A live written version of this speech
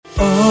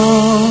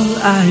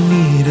I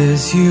need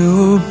is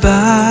you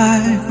by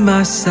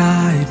my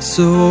side,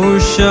 so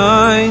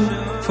shine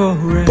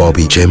forever.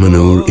 Bobby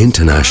Jemanur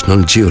International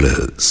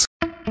Jewelers.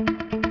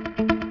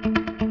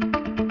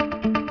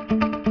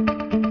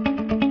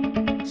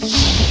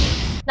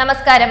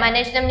 നമസ്കാരം.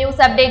 അന്വേഷണം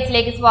news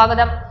അപ്ഡേറ്റ്സിലേക്ക്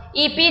സ്വാഗതം.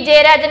 EP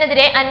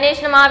ജയരാജനെതിരെ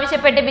അന്വേഷണം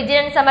ആവശ്യപ്പെട്ട്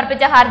vigilance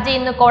സമർപ്പിച്ച ഹർജി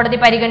ഇന്ന് കോടതി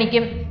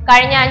പരിഗണിക്കും.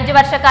 കഴിഞ്ഞ 5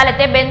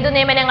 വർഷക്കാലത്തെ ബന്ധു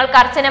നിയമനങ്ങൾ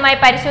കർശനമായി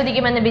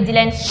പരിശോധിക്കുമെന്ന്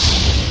വിജിലൻസ്.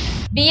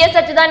 BS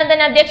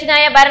അച്യുതാനന്ദൻ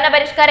അധ്യക്ഷനായ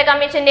ഭരണപരിഷ്കാര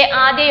കമ്മീഷന്റെ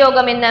ആദ്യ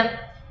യോഗം ഇന്ന്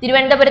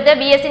തിരുവനന്തപുരത്ത്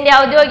BSന്റെ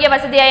ഔദ്യോഗിക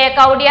വസതിയായ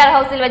കൗഡിയാർ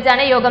ഹൌസിൽ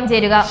വെച്ചാണ് യോഗം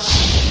ചേരുക.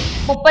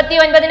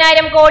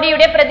 39,000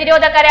 കോടിയുടെ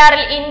പ്രതിരോധ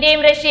കരാറിൽ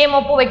ഇന്ത്യയും റഷ്യയും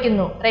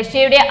ഒപ്പുവെക്കുന്നു.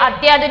 റഷ്യയുടെ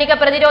അത്യാധുനിക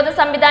പ്രതിരോധ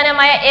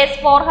സംവിധാനമായ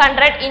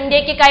S-400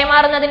 ഇന്ത്യക്ക്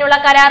കൈമാറുന്നതിനുള്ള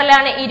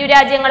കരാറിലാണ് ഇരു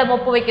രാജ്യങ്ങളും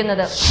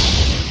ഒപ്പുവെക്കുന്നത്.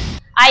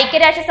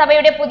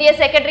 ഐക്യരാഷ്ട്രസഭയുടെ പുതിയ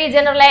സെക്രട്ടറി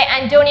ജനറലായി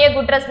അന്റോണിയോ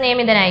ഗുട്ടറസ്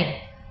നിയമിതനായി.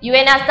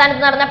 UN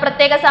ആസ്ഥാനത്ത് നടന്ന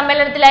പ്രത്യേക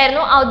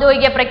സമ്മേളനത്തിലായിരുന്നു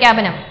ഔദ്യോഗിക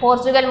പ്രഖ്യാപനം.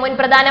 പോർച്ചുഗൽ മുൻ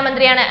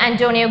പ്രധാനമന്ത്രിയാണ്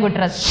അന്റോണിയോ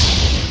ഗുട്ടറസ്.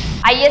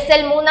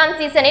 ISL 3ാം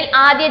സീസണിൽ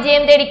ആദ്യ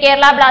ജയം തേടി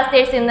കേരള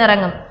ബ്ലാസ്റ്റേഴ്സ്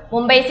ഇന്നിറങ്ങും.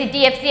 മുംബൈ സിറ്റി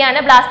FC ആണ്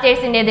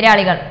ബ്ലാസ്റ്റേഴ്സിന്റെ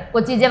എതിരാളികൾ.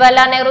 കൊച്ചി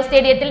ജവഹർലാൽ നെഹ്റു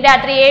സ്റ്റേഡിയത്തിൽ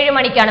രാത്രി 7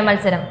 മണിക്കാണ്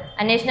മത്സരം.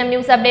 അന്വേഷണം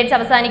ന്യൂസ് അപ്ഡേറ്റ്സ്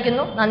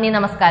അവസാനിക്കുന്നു. നന്ദി,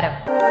 നമസ്കാരം.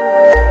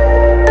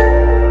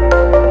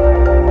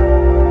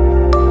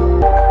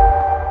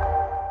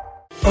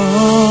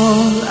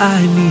 All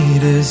I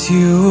need is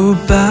you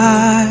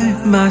by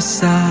my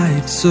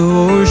side, so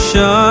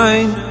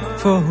shine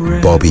forever.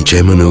 Bobby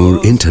Jemanur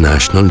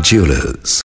International Jewelers.